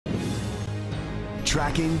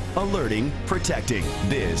Tracking, alerting, protecting.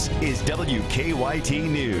 This is WKYT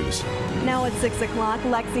News. Now at 6 o'clock,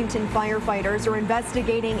 Lexington firefighters are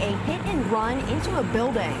investigating a hit and run into a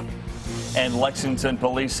building. And Lexington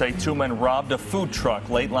police say two men robbed a food truck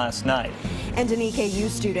late last night. And an EKU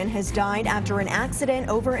student has died after an accident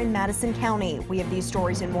over in Madison County. We have these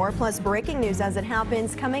stories and more, plus breaking news as it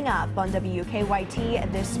happens, coming up on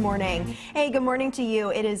WKYT this morning. Hey, good morning to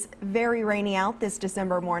you. It is very rainy out this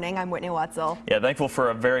December morning. I'm Whitney Wetzel. Yeah, thankful for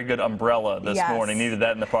a very good umbrella this morning. Needed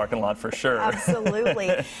that in the parking lot for sure.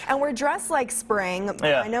 Absolutely. And we're dressed like spring.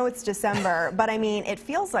 Yeah. I know it's December, but I mean, it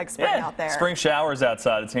feels like spring out there. Spring showers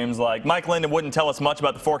outside, it seems like. Mike Linden wouldn't tell us much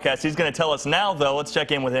about the forecast. He's going to tell us now, though. Let's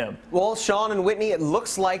check in with him. Well, Sean and Whitney, it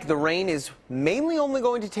looks like the rain is mainly only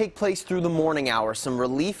going to take place through the morning hours. Some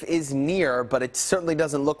relief is near, but it certainly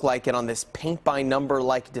doesn't look like it on this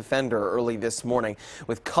paint-by-number-like Defender early this morning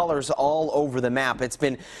with colors all over the map. It's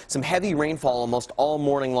been some heavy rainfall almost all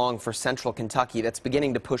morning long for central Kentucky. That's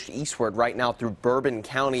beginning to push eastward right now through Bourbon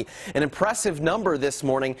County. An impressive number this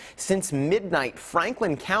morning. Since midnight,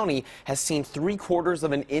 Franklin County has seen 3/4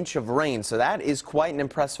 of an inch of rain, so that is quite an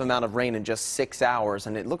impressive amount of rain in just 6 hours,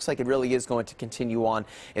 and it looks like it really is going to continue on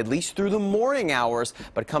at least through the morning hours.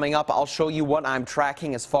 But coming up, I'll show you what I'm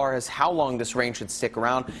tracking as far as how long this rain should stick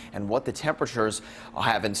around and what the temperatures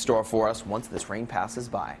have in store for us once this rain passes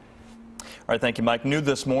by. All right, thank you, Mike. New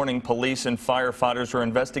this morning, police and firefighters are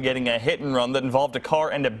investigating a hit and run that involved a car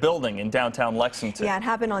and a building in downtown Lexington. Yeah, it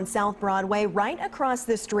happened on South Broadway, right across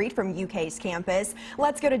the street from UK's campus.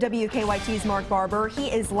 Let's go to WKYT's Mark Barber. He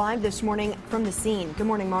is live this morning from the scene. Good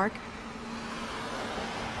morning, Mark.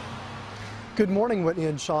 Good morning, Whitney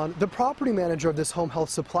and Sean. The property manager of this home health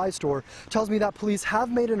supply store tells me that police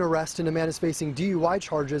have made an arrest and a man is facing DUI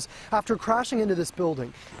charges after crashing into this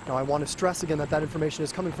building. Now, I want to stress again that information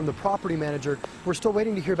is coming from the property manager. We're still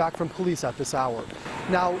waiting to hear back from police at this hour.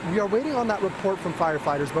 Now, we are waiting on that report from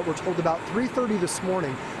firefighters, but we're told about 3:30 this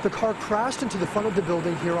morning, the car crashed into the front of the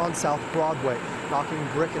building here on South Broadway, knocking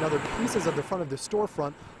brick and other pieces of the front of the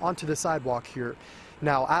storefront onto the sidewalk here.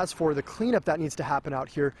 Now, as for the cleanup that needs to happen out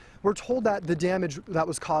here, we're told that the damage that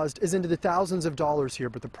was caused is into the thousands of dollars here,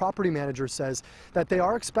 but the property manager says that they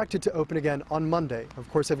are expected to open again on Monday.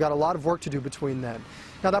 Of course, they've got a lot of work to do between then.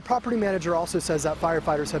 Now, that property manager also says that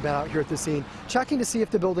firefighters have been out here at the scene checking to see if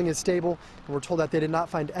the building is stable, and we're told that they did not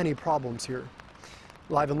find any problems here.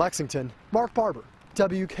 Live in Lexington, Mark Barber,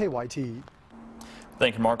 WKYT.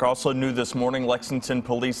 Thank you, Mark. Also new this morning, Lexington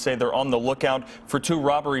police say they're on the lookout for two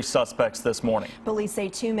robbery suspects this morning. Police say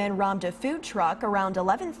two men robbed a food truck around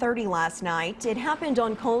 11:30 last night. It happened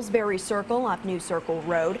on Colesbury Circle off New Circle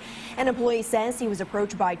Road. An employee says he was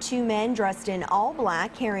approached by two men dressed in all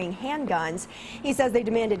black carrying handguns. He says they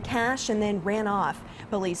demanded cash and then ran off.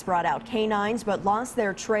 Police brought out canines but lost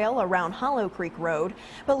their trail around Hollow Creek Road.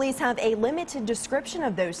 Police have a limited description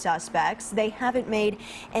of those suspects. They haven't made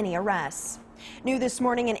any arrests. New this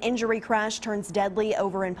morning, an injury crash turns deadly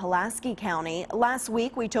over in Pulaski County. Last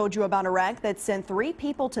week, we told you about a wreck that sent 3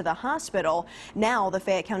 people to the hospital. Now, the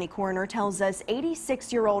Fayette County coroner tells us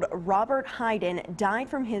 86-year-old Robert Hayden died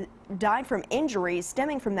from injuries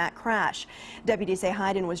stemming from that crash. Deputies say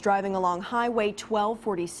Hayden was driving along Highway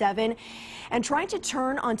 1247 and trying to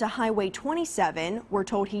turn onto Highway 27. We're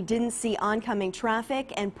told he didn't see oncoming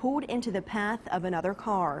traffic and pulled into the path of another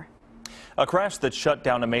car. A crash that shut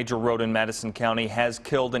down a major road in Madison County has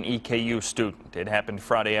killed an EKU student. It happened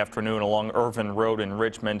Friday afternoon along Irvin Road in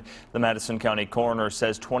Richmond. The Madison County coroner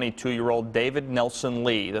says 22-year-old David Nelson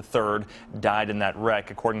Lee III died in that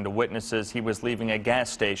wreck. According to witnesses, he was leaving a gas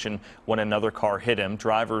station when another car hit him.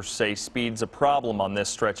 Drivers say speed's a problem on this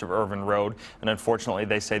stretch of Irvin Road, and unfortunately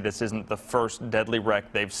they say this isn't the first deadly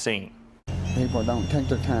wreck they've seen. People don't take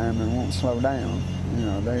their time and won't slow down. You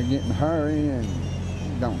know, they get in a hurry and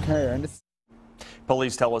don't care.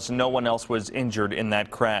 Police tell us no one else was injured in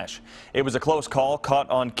that crash. It was a close call caught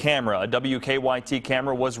on camera. A WKYT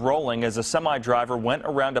camera was rolling as a semi-driver went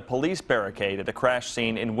around a police barricade at a crash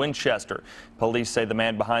scene in Winchester. Police say the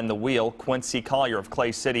man behind the wheel, Quincy Collier of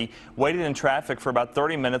Clay City, waited in traffic for about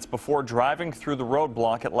 30 minutes before driving through the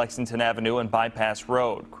roadblock at Lexington Avenue and Bypass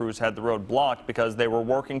Road. Crews had the road blocked because they were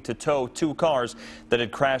working to tow 2 cars that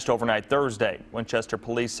had crashed overnight Thursday. Winchester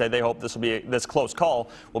police say they hope this close call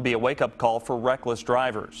will be a wake-up call for reckless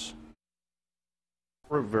drivers.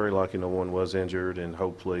 We're very lucky no one was injured, and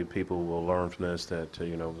hopefully people will learn from this that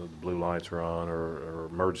you know, the blue lights are on or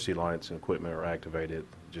emergency lights and equipment are activated.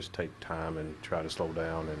 Just take time and try to slow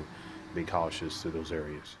down and be cautious through those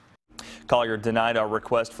areas. Collier denied our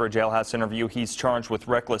request for a jailhouse interview. He's charged with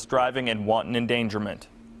reckless driving and wanton endangerment.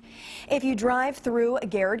 If you drive through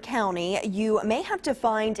Garrett County, you may have to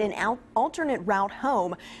find an alternate route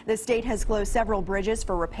home. The state has closed several bridges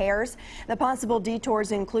for repairs. The possible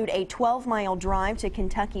detours include a 12-mile drive to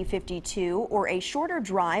Kentucky 52 or a shorter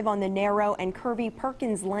drive on the narrow and curvy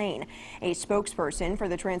Perkins Lane. A spokesperson for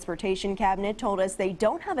the Transportation Cabinet told us they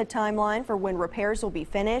don't have a timeline for when repairs will be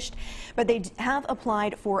finished, but they have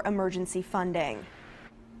applied for emergency funding.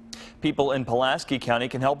 People in Pulaski County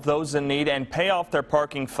can help those in need and pay off their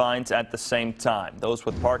parking fines at the same time. Those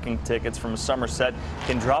with parking tickets from Somerset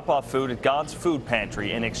can drop off food at God's Food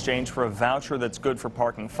Pantry in exchange for a voucher that's good for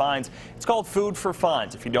parking fines. It's called Food for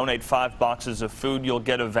Fines. If you donate 5 boxes of food, you'll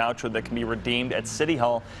get a voucher that can be redeemed at City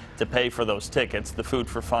Hall to pay for those tickets. The Food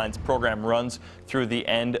for Fines program runs through the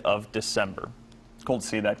end of December. It's cool to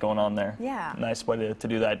see that going on there. Yeah. Nice way to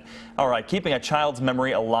do that. All right, keeping a child's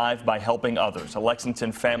memory alive by helping others. A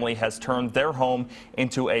Lexington family has turned their home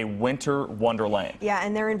into a winter wonderland. Yeah,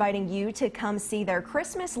 and they're inviting you to come see their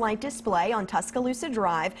Christmas light display on Tuscaloosa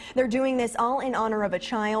Drive. They're doing this all in honor of a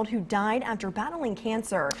child who died after battling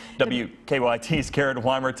cancer. WKYT's Garrett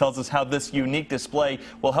Weimer tells us how this unique display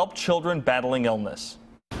will help children battling illness.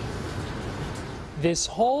 This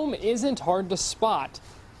home isn't hard to spot.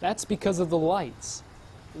 That's because of the lights.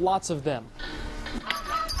 Lots of them.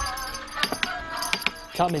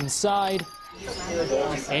 Come inside,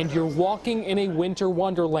 and you're walking in a winter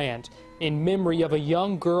wonderland in memory of a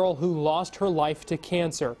young girl who lost her life to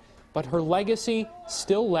cancer. But her legacy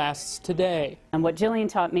still lasts today. And what Jillian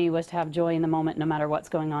taught me was to have joy in the moment no matter what's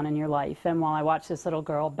going on in your life. And while I watched this little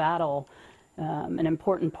girl battle an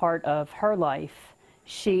important part of her life,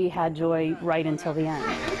 she had joy right until the end.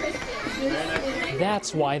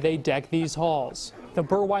 That's why they deck these halls. The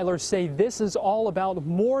Burweilers say this is all about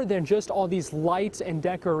more than just all these lights and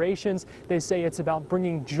decorations. They say it's about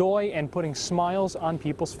bringing joy and putting smiles on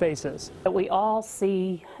people's faces. We all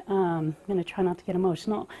see, I'm going to try not to get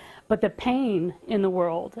emotional, but the pain in the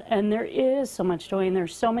world. And there is so much joy, and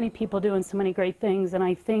there's so many people doing so many great things. And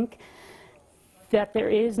I think that there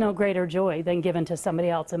is no greater joy than giving to somebody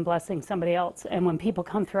else and blessing somebody else. And when people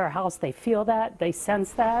come through our house, they feel that, they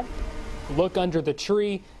sense that. Look under the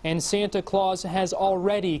tree, and Santa Claus has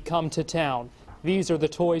already come to town. These are the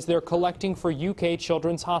toys they're collecting for UK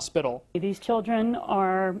Children's Hospital. These children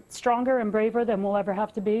are stronger and braver than we'll ever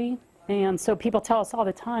have to be. And so people tell us all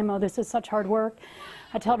the time, oh, this is such hard work.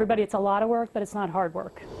 I tell everybody it's a lot of work, but it's not hard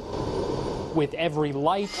work. With every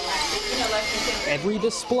light, every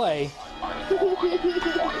display,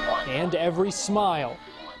 and every smile,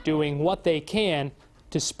 doing what they can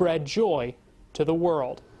to spread joy to the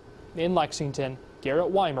world. In Lexington, Garrett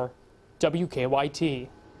Weimer, WKYT.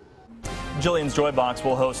 Jillian's Joy Box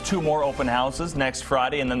will host 2 more open houses next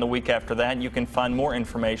Friday, and then the week after that. You can find more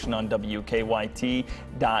information on WKYT.com.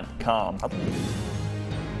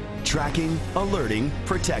 Tracking, alerting,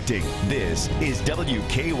 protecting. This is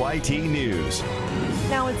WKYT News.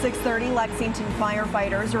 Now at 6:30, Lexington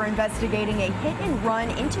firefighters are investigating a hit and run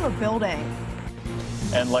into a building.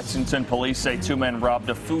 And Lexington police say 2 men robbed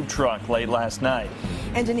a food truck late last night.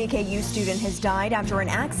 And an EKU student has died after an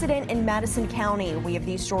accident in Madison County. We have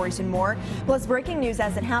these stories and more, plus breaking news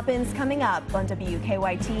as it happens, coming up on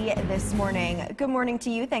WKYT this morning. Good morning to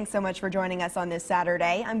you. Thanks so much for joining us on this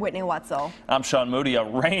Saturday. I'm Whitney Wetzel. I'm Sean Moody. A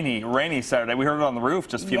rainy Saturday. We heard it on the roof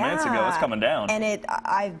just a few minutes ago. It's coming down. And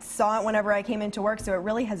I saw it whenever I came into work, so it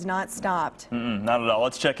really has not stopped. Not at all.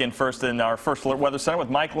 Let's check in first in our First Alert Weather Center with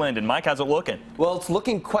Mike Linden. Mike, how's it looking? Well, it's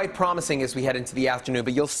looking quite promising as we head into the afternoon,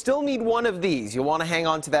 but you'll still need one of these. You'll want to hang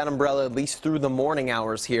on to that umbrella at least through the morning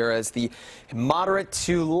hours here as the moderate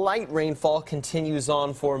to light rainfall continues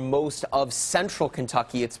on for most of central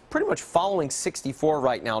Kentucky. It's pretty much following 64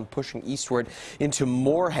 right now and pushing eastward into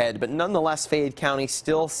Moorhead, but nonetheless Fayette County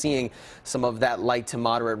still seeing some of that light to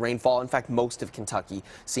moderate rainfall. In fact, most of Kentucky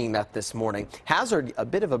seeing that this morning. Hazard a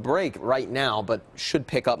bit of a break right now, but should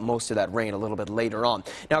pick up most of that rain a little bit later on.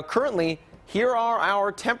 Now currently, here are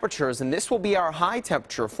our temperatures, and this will be our high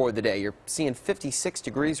temperature for the day. You're seeing 56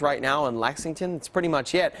 degrees right now in Lexington. It's pretty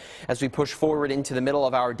much it as we push forward into the middle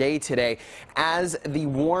of our day today. As the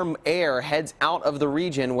warm air heads out of the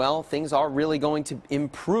region, well, things are really going to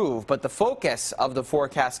improve. But the focus of the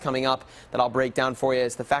forecast coming up that I'll break down for you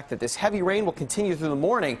is the fact that this heavy rain will continue through the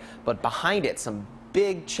morning, but behind it, some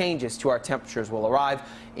big changes to our temperatures will arrive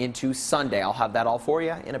into Sunday. I'll have that all for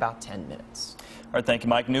you in about 10 minutes. All right, thank you,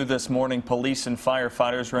 Mike. New this morning, police and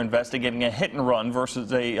firefighters are investigating a hit and run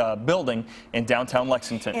versus a building in downtown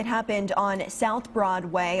Lexington. It happened on South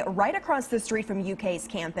Broadway, right across the street from UK's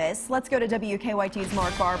campus. Let's go to WKYT's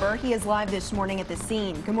Mark Barber. He is live this morning at the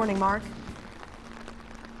scene. Good morning, Mark.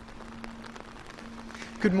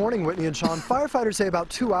 Good morning, Whitney and Sean. Firefighters say about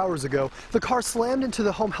 2 hours ago, the car slammed into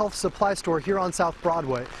the home health supply store here on South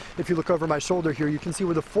Broadway. If you look over my shoulder here, you can see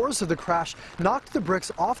where the force of the crash knocked the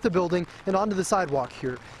bricks off the building and onto the sidewalk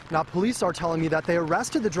here. Now, police are telling me that they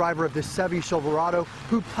arrested the driver of this Chevy Silverado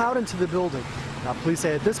who plowed into the building. Now, police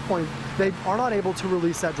say at this point they are not able to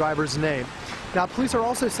release that driver's name. Now, police are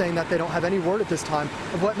also saying that they don't have any word at this time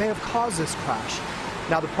of what may have caused this crash.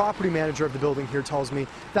 Now, the property manager of the building here tells me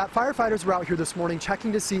that firefighters were out here this morning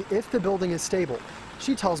checking to see if the building is stable.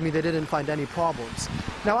 She tells me they didn't find any problems.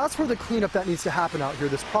 Now, as for the cleanup that needs to happen out here,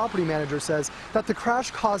 this property manager says that the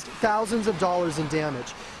crash caused thousands of dollars in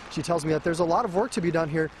damage. She tells me that there's a lot of work to be done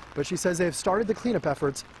here, but she says they have started the cleanup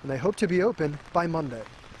efforts and they hope to be open by Monday.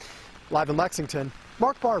 Live in Lexington,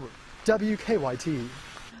 Mark Barber, WKYT.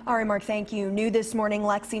 All right, Mark, thank you. New this morning,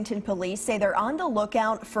 Lexington police say they're on the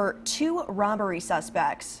lookout for 2 robbery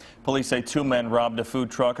suspects. Police say 2 men robbed a food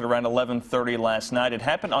truck at around 11:30 last night. It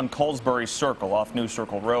happened on Colesbury Circle off New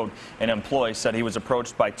Circle Road. An employee said he was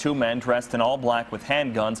approached by 2 men dressed in all black with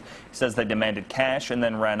handguns. He says they demanded cash and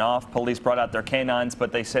then ran off. Police brought out their canines,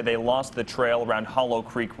 but they say they lost the trail around Hollow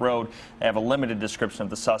Creek Road. They have a limited description of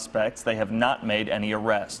the suspects. They have not made any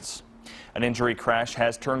arrests. An injury crash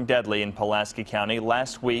has turned deadly in Pulaski County.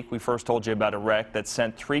 Last week, we first told you about a wreck that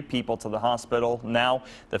sent 3 people to the hospital. Now,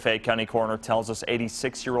 the Fayette County coroner tells us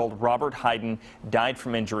 86-year-old Robert Hayden died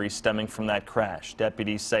from injuries stemming from that crash.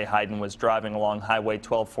 Deputies say Hayden was driving along Highway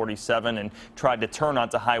 1247 and tried to turn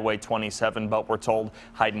onto Highway 27, but we're told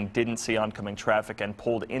Hayden didn't see oncoming traffic and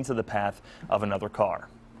pulled into the path of another car.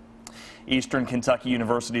 Eastern Kentucky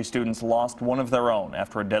University students lost one of their own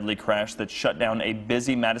after a deadly crash that shut down a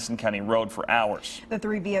busy Madison County road for hours. The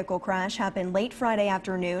 3-vehicle crash happened late Friday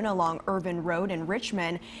afternoon along Irvin Road in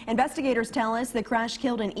Richmond. Investigators tell us the crash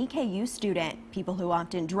killed an EKU student. People who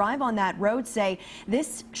often drive on that road say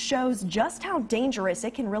this shows just how dangerous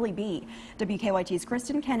it can really be. WKYT's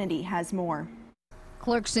Kristen Kennedy has more.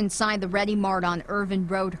 Clerks inside the Ready Mart on Irvin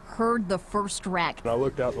Road heard the first wreck. I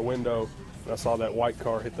looked out the window and I saw that white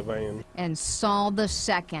car hit the van. And saw the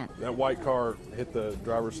second. That white car hit the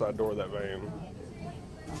driver's side door of that van.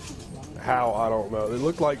 How, I don't know.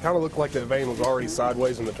 It kind of looked like that van was already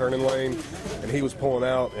sideways in the turning lane and he was pulling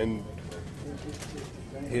out and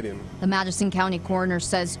hit him. The Madison County coroner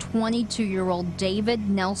says 22-year-old David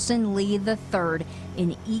Nelson Lee III,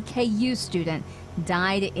 an EKU student,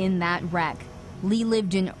 died in that wreck. Lee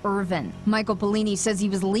lived in Irvin. Michael Pellini says he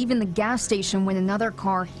was leaving the gas station when another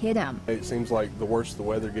car hit him. It seems like the worse the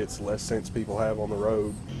weather gets, the less sense people have on the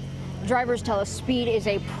road. Drivers tell us speed is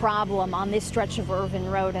a problem on this stretch of Irvin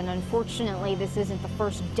Road, and unfortunately this isn't the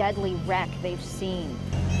first deadly wreck they've seen.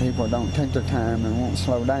 People don't take their time and won't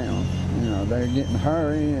slow down. You know, they get in a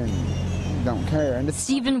hurry and don't care. And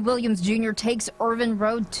Stephen Williams Jr. takes Irvin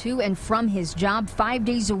Road to and from his job 5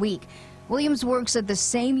 days a week. Williams works at the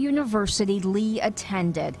same university Lee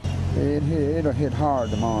attended. It'll hit hard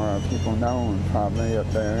tomorrow. People know him probably up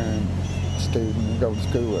there, and students go to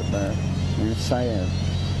school up there. And it's sad.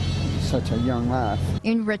 It's such a young life.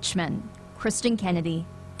 In Richmond, Kristen Kennedy,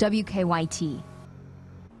 WKYT.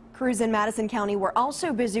 Crews in Madison County were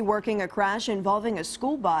also busy working a crash involving a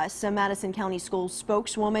school bus. A Madison County school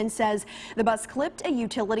spokeswoman says the bus clipped a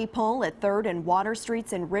utility pole at 3rd and Water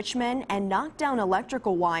Streets in Richmond and knocked down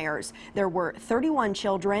electrical wires. There were 31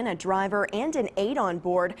 children, a driver, and an aide on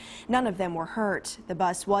board. None of them were hurt. The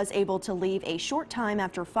bus was able to leave a short time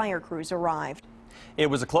after fire crews arrived. It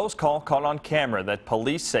was a close call caught on camera that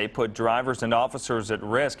police say put drivers and officers at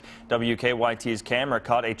risk. WKYT's camera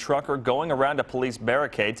caught a trucker going around a police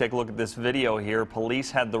barricade. Take a look at this video here. Police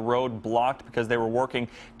had the road blocked because they were working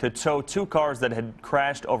to tow 2 cars that had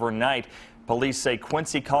crashed overnight. Police say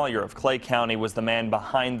Quincy Collier of Clay County was the man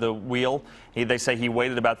behind the wheel. They say he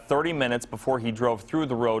waited about 30 minutes before he drove through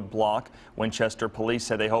the roadblock. Winchester police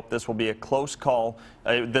say they hope this will be a close call.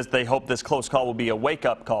 They hope this close call will be a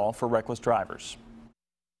wake-up call for reckless drivers.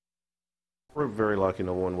 We're very lucky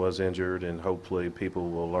no one was injured, and hopefully people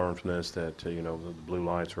will learn from this that you know, the blue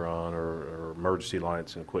lights are on or emergency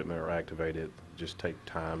lights and equipment are activated. Just take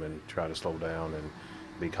time and try to slow down and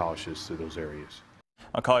be cautious through those areas.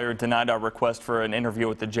 Collier denied our request for an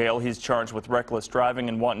interview at the jail. He's charged with reckless driving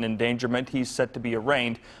and wanton endangerment. He's set to be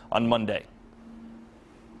arraigned on Monday.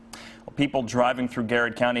 People driving through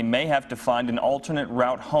Garrett County may have to find an alternate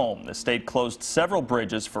route home. The state closed several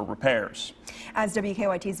bridges for repairs. As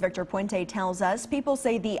WKYT's Victor Puente tells us, people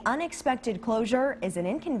say the unexpected closure is an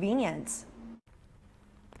inconvenience.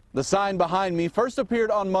 The sign behind me first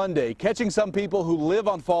appeared on Monday, catching some people who live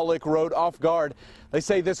on Fall Lick Road off guard. They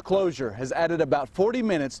say this closure has added about 40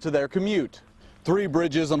 minutes to their commute. 3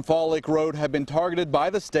 bridges on Fall Lake Road have been targeted by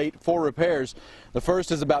the state for repairs. The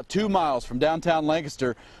first is about 2 miles from downtown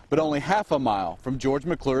Lancaster, but only half a mile from George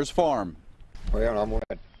McClure's farm. Well, I'm going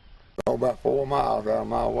to go about 4 miles out of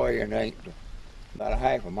my way, and ain't about a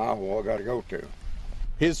half a mile where I got to go to.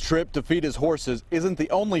 His trip to feed his horses isn't the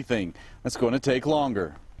only thing that's going to take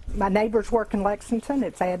longer. My neighbors work in Lexington.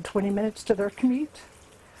 It's added 20 minutes to their commute.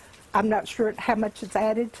 I'm not sure how much it's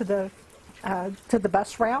added to the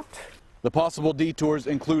bus route. The possible detours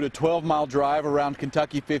include a 12-mile drive around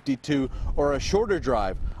Kentucky 52 or a shorter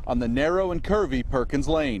drive on the narrow and curvy Perkins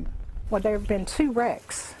Lane. Well, there have been 2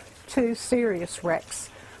 wrecks, 2 serious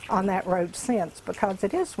wrecks on that road since, because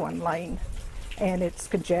it is 1 lane and it's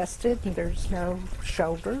congested and there's no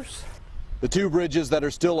shoulders. The 2 bridges that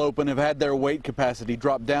are still open have had their weight capacity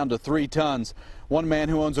dropped down to 3 tons. One man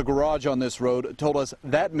who owns a garage on this road told us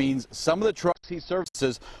that means some of the trucks he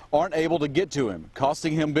services aren't able to get to him,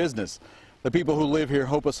 costing him business. The people who live here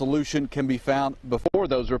hope a solution can be found before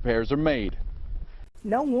those repairs are made.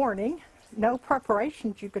 No warning, no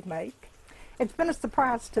preparations you could make. It's been a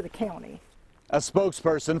surprise to the county. A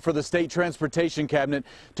spokesperson for the State Transportation Cabinet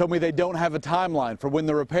told me they don't have a timeline for when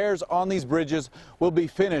the repairs on these bridges will be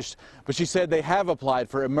finished, but she said they have applied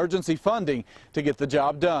for emergency funding to get the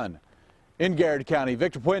job done. In Garrett County,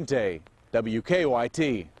 Victor Puente,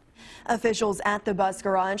 WKYT. Officials at the bus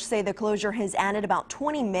garage say the closure has added about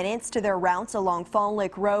 20 minutes to their routes along Fall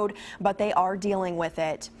Lake Road, but they are dealing with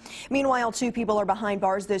it. Meanwhile, 2 people are behind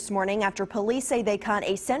bars this morning after police say they caught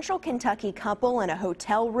a Central Kentucky couple in a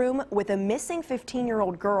hotel room with a missing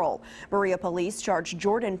 15-year-old girl. Berea police charged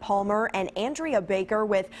Jordan Palmer and Andrea Baker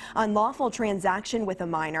with unlawful transaction with a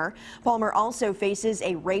minor. Palmer also faces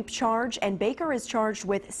a rape charge, and Baker is charged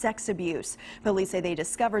with sex abuse. Police say they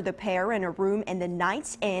discovered the pair in a room in the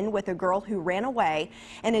Knights Inn with a girl who ran away.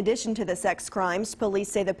 In addition to the sex crimes,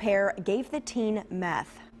 police say the pair gave the teen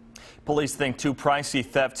meth. Police think 2 pricey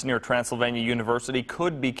thefts near Transylvania University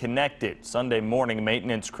could be connected. Sunday morning,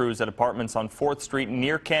 maintenance crews at apartments on 4th Street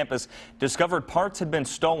near campus discovered parts had been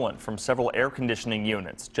stolen from several air conditioning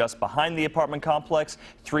units. Just behind the apartment complex,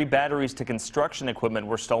 3 batteries to construction equipment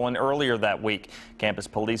were stolen earlier that week. Campus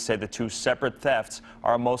police say the 2 separate thefts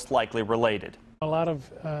are most likely related. A lot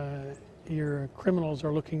of your criminals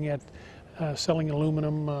are looking at selling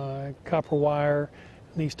aluminum, copper wire,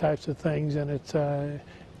 these types of things, and it's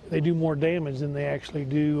they do more damage than they actually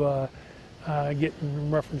do get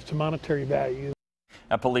in reference to monetary value.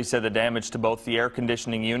 Police said the damage to both the air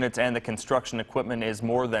conditioning units and the construction equipment is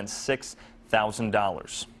more than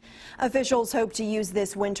 $6,000. Officials hope to use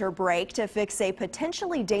this winter break to fix a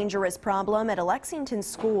potentially dangerous problem at a Lexington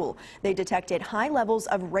school. They detected high levels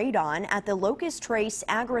of radon at the Locust Trace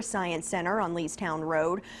Agri-Science Center on Leestown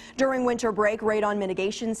Road. During winter break, radon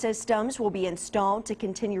mitigation systems will be installed to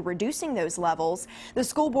continue reducing those levels. The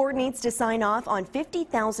school board needs to sign off on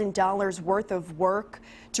 $50,000 worth of work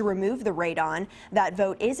to remove the radon. That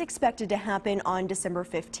vote is expected to happen on December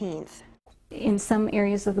 15th. In some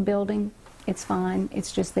areas of the building, it's fine.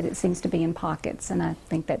 It's just that it seems to be in pockets, and I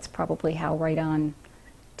think that's probably how radon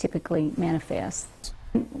typically manifests.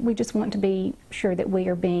 We just want to be sure that we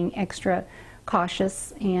are being extra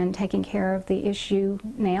cautious and taking care of the issue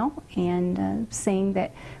now, and seeing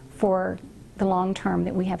that for the long term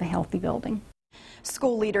that we have a healthy building.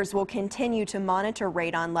 School leaders will continue to monitor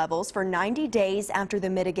radon levels for 90 days after the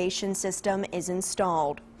mitigation system is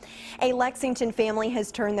installed. A Lexington family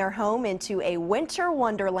has turned their home into a winter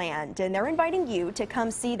wonderland, and they're inviting you to come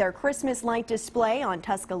see their Christmas light display on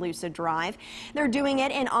Tuscaloosa Drive. They're doing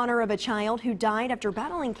it in honor of a child who died after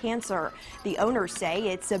battling cancer. The owners say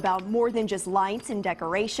it's about more than just lights and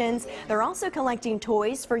decorations. They're also collecting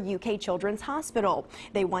toys for UK Children's Hospital.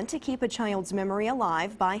 They want to keep a child's memory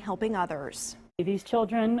alive by helping others. These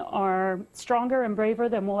children are stronger and braver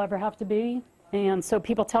than we'll ever have to be. And so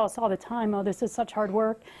people tell us all the time, oh, this is such hard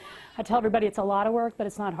work. I tell everybody it's a lot of work, but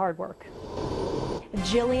it's not hard work.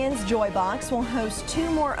 Jillian's Joy Box will host 2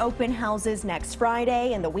 more open houses next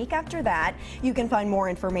Friday, and the week after that. You can find more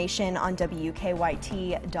information on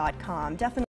WKYT.com. Definitely